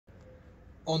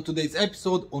On today's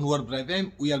episode on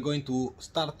WarpDriveM, we are going to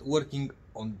start working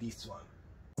on this one.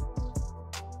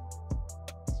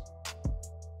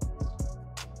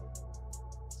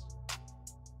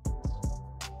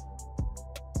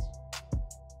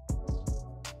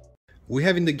 We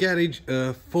have in the garage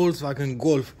a Volkswagen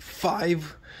Golf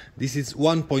 5. This is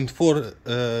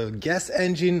 1.4 gas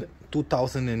engine,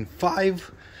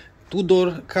 2005,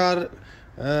 two-door car.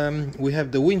 We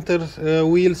have the winter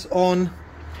wheels on,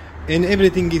 and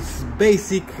everything is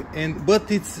basic, but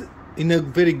it's in a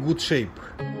very good shape.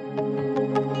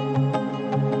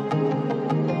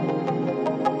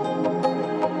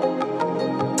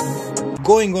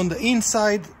 Going on the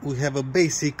inside, we have a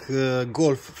basic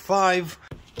Golf 5.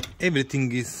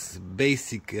 Everything is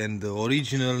basic and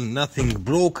original, nothing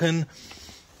broken.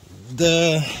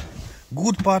 The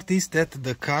good part is that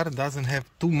the car doesn't have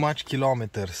too much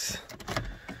kilometers.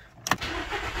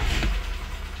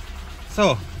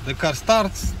 So the car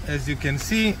starts, as you can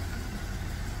see.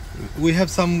 We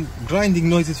have some grinding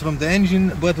noises from the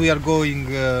engine, but we are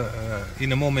going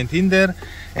in a moment in there,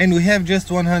 and we have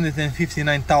just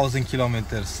 159,000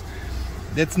 kilometers.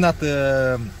 That's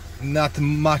not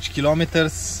much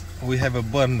kilometers. We have a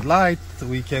burn light,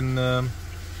 we can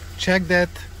check that.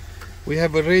 We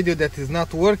have a radio that is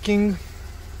not working,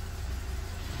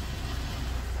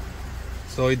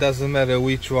 so it doesn't matter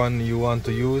which one you want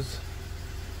to use,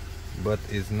 but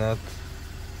it's not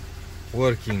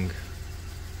working.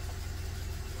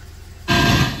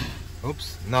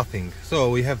 Oops, nothing. So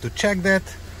we have to check that.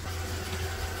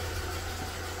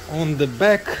 On the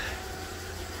back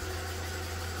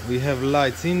we have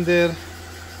lights in there.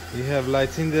 We have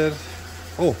lights in there.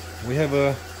 Oh, we have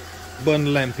a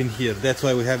burn lamp in here. That's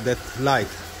why we have that light.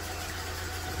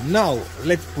 Now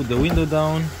let's put the window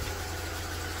down.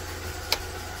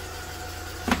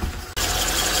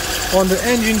 On the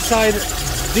engine side,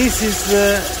 this is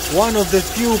one of the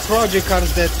few project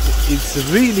cars that it's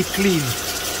really clean.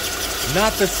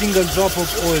 Not a single drop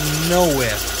of oil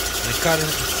nowhere. The car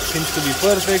seems to be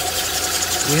perfect.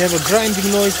 We have a grinding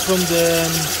noise from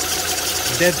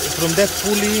that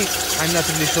pulley. I'm not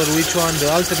really sure which one. The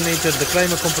alternator, the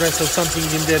climate compressor, something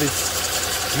in there is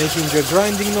making a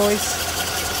grinding noise.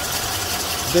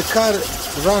 The car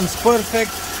runs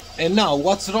perfect. And now,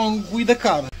 what's wrong with the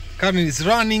car? Car is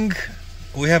running.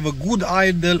 We have a good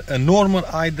idle, a normal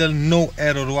idle, no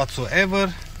error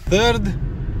whatsoever. Third,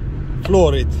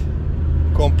 floor it.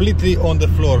 Completely on the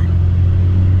floor.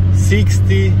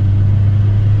 60.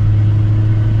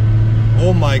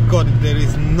 Oh my god, there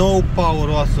is no power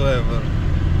whatsoever.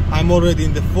 I'm already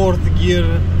in the fourth gear.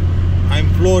 I'm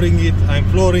flooring it, I'm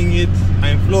flooring it,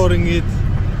 I'm flooring it.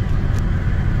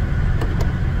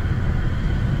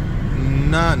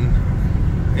 None.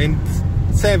 And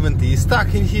 70 is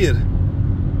stuck in here.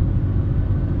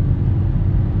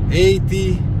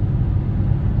 80.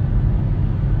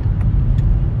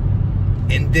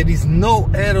 And there is no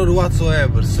error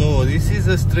whatsoever, so this is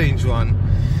a strange one.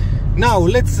 Now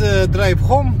let's drive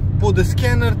home, put the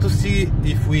scanner to see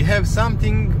if we have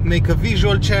something, make a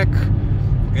visual check,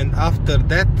 and after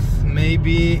that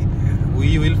maybe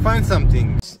we will find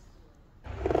something.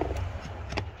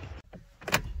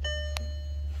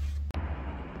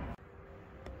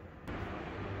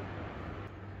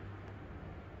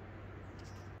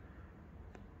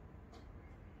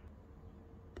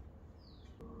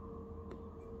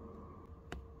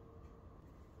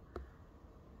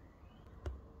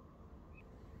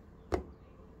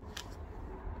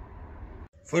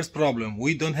 First problem,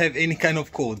 we don't have any kind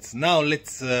of codes. Now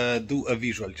let's do a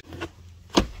visual check.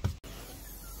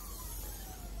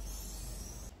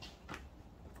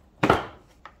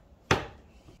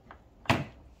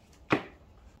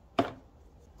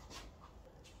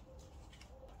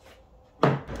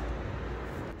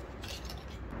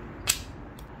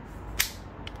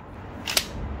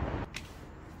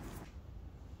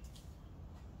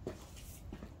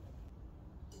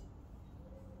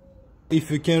 If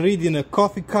you can read in a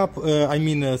coffee cup, I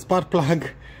mean a spark plug,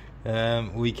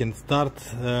 we can start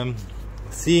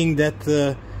seeing that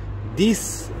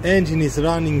this engine is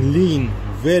running lean,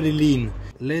 very lean.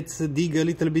 Let's dig a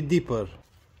little bit deeper.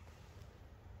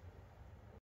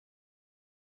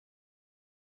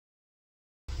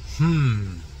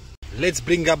 Let's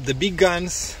bring up the big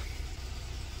guns.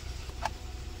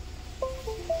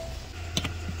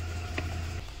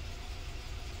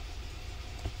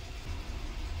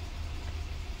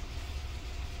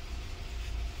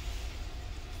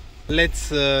 Let's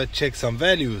check some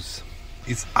values.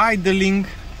 It's idling,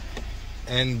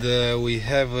 and we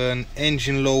have an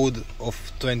engine load of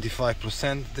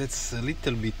 25%. That's a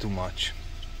little bit too much.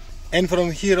 And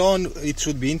from here on it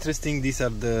should be interesting. These are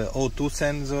the O2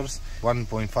 sensors,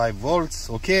 1.5 volts,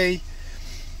 okay.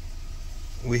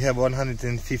 We have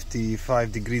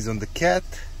 155 degrees on the cat.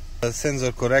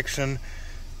 Sensor correction,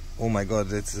 oh my god,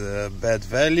 that's a bad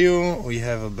value. We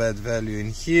have a bad value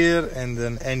in here, and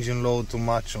an engine load too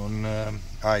much on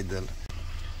idle.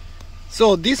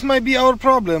 So this might be our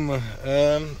problem.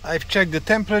 I've checked, the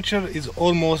temperature is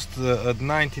almost at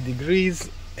 90 degrees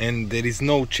and there is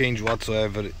no change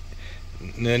whatsoever,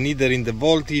 neither in the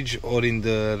voltage or in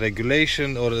the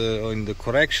regulation or in the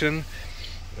correction.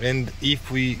 And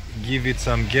if we give it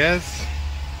some gas,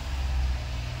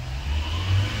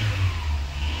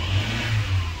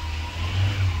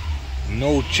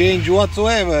 no change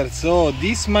whatsoever. So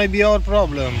this might be our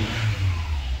problem.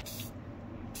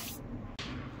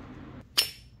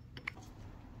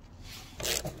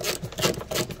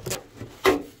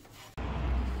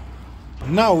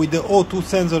 Now with the O2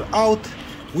 sensor out,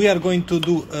 we are going to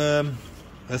do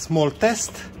a small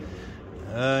test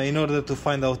in order to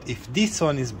find out if this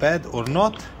one is bad or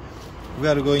not. We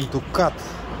are going to cut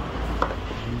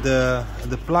the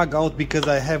plug out because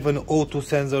I have an O2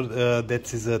 sensor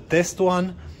that is a test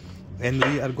one, and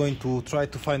we are going to try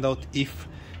to find out if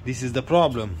this is the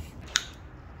problem.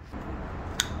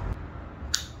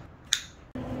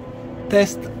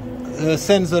 Test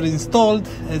sensor installed.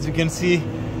 As you can see,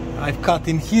 I've cut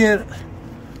in here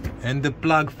and the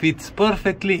plug fits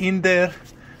perfectly in there.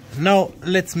 Now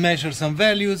let's measure some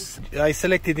values. I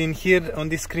selected in here on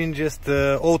this screen just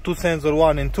O2 sensor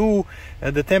 1 and 2,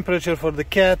 the temperature for the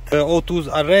cat, O2s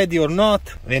are ready or not.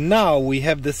 And now we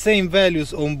have the same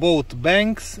values on both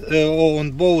banks,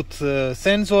 on both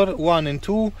sensor 1 and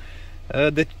 2,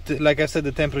 like I said,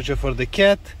 the temperature for the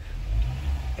cat,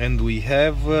 and we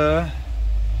have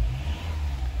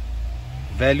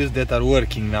values that are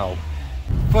working now.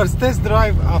 First test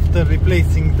drive after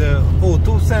replacing the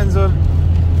O2 sensor,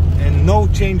 and no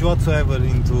change whatsoever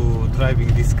into driving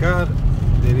this car.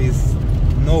 There is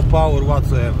no power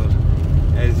whatsoever.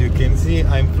 As you can see,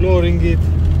 I'm flooring it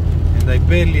and I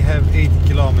barely have 80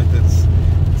 kilometers.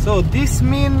 So this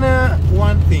means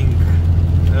one thing,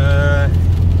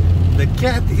 the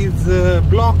cat is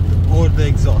blocked or the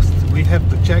exhaust. We have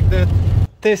to check that.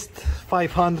 Test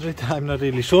 500, I'm not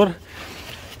really sure.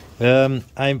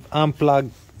 I've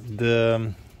unplugged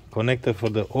the connector for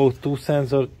the O2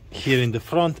 sensor here in the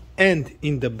front and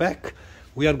in the back.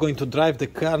 We are going to drive the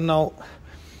car now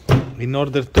in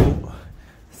order to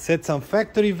set some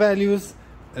factory values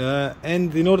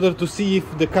and in order to see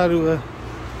if the car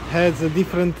has a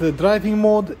different driving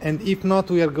mode, and if not,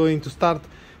 we are going to start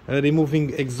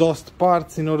removing exhaust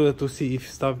parts in order to see if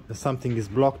something is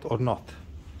blocked or not.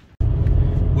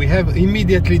 We have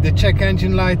immediately the check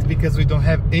engine light because we don't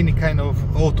have any kind of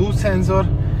O2 sensor.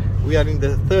 We are in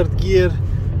the third gear.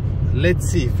 Let's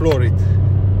see, floor it.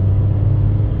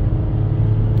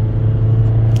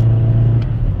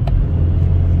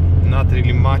 Not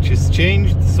really much is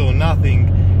changed, so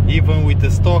nothing. Even with the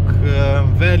stock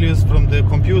values from the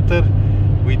computer,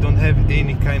 we don't have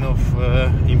any kind of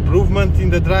improvement in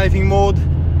the driving mode.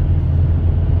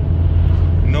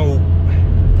 No,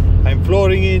 I'm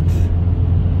flooring it.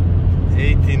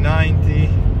 80, 90,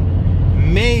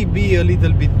 maybe a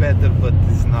little bit better, but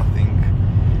it's nothing.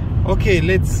 Okay,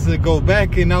 let's go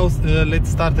back and now let's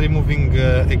start removing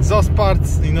exhaust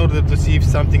parts in order to see if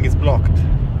something is blocked.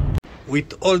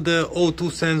 With all the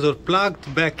O2 sensor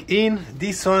plugged back in,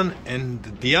 this one and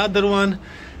the other one,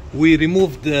 we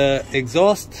removed the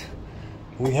exhaust.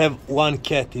 We have one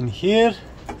cat in here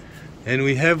and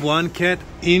we have one cat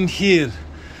in here.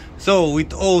 So with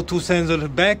O2 sensor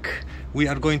back, we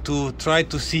are going to try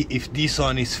to see if this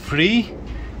one is free,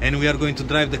 and we are going to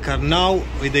drive the car now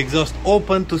with the exhaust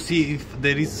open to see if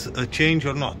there is a change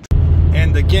or not.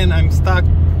 And again, I'm stuck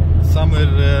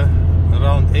somewhere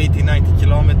around 80-90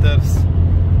 kilometers,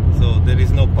 so there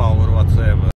is no power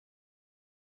whatsoever.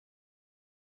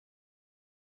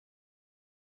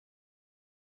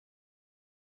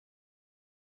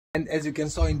 And as you can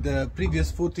saw in the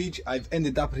previous footage, I've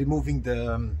ended up removing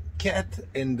the cat,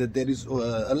 and there is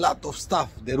a lot of stuff.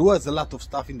 There was a lot of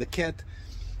stuff in the cat.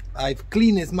 I've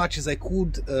cleaned as much as I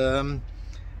could.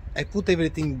 I put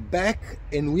everything back,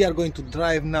 and we are going to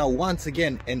drive now once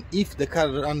again, and if the car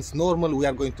runs normal, we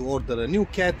are going to order a new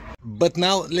cat. But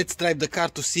now let's drive the car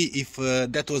to see if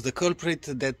that was the culprit,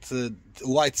 that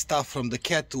white stuff from the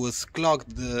cat was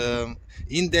clogged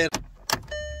in there.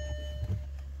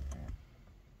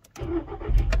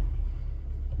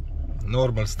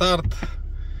 Normal start.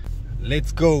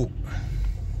 Let's go.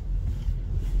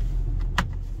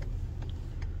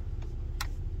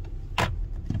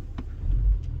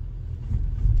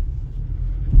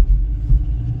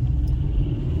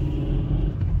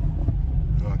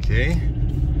 Okay,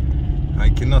 I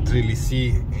cannot really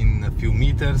see in a few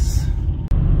meters.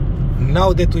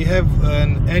 Now that we have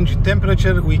an engine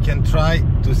temperature, we can try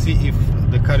to see if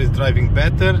the car is driving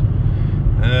better.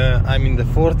 I'm in the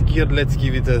 4th gear, let's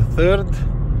give it a 3rd.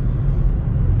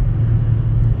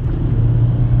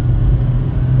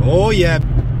 Oh yeah,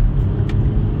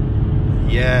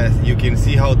 yes, you can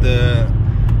see how the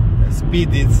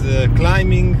speed is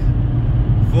climbing.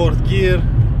 4th gear,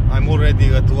 I'm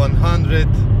already at 100.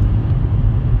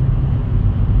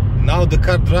 Now the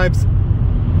car drives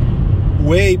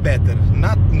way better,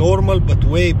 not normal but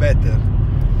way better,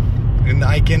 and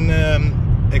I can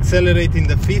accelerate in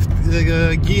the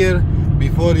 5th gear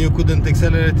before you couldn't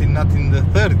accelerate not in the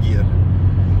 3rd gear.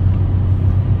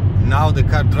 Now the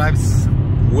car drives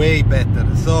way better.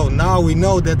 So now we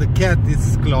know that the cat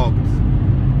is clogged.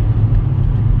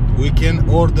 We can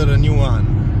order a new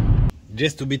one.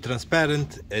 Just to be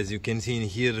transparent, as you can see in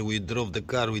here, we drove the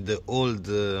car with the old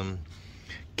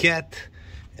cat,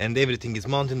 and everything is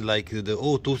mounted like the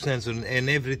O2 sensor and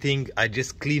everything. I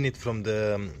just cleaned it from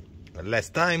the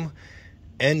last time,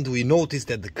 and we noticed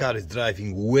that the car is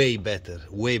driving way better,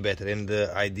 and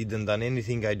I didn't done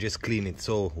anything, I just cleaned it.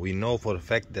 So we know for a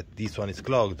fact that this one is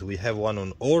clogged. We have one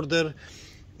on order,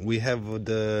 we have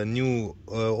the new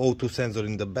O2 sensor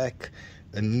in the back,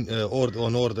 and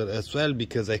on order as well,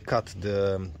 because I cut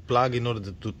the plug in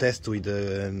order to test with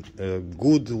a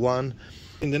good one.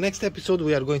 In the next episode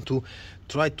we are going to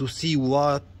try to see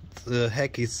what the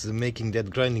heck is making that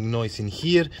grinding noise in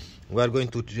here. We are going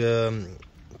to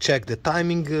check the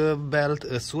timing belt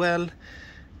as well,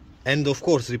 and of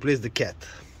course replace the cat.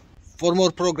 For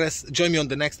more progress, join me on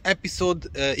the next episode.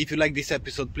 If you like this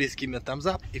episode, please give me a thumbs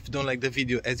up. If you don't like the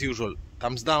video, as usual,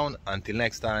 thumbs down. Until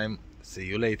next time, see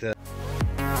you later.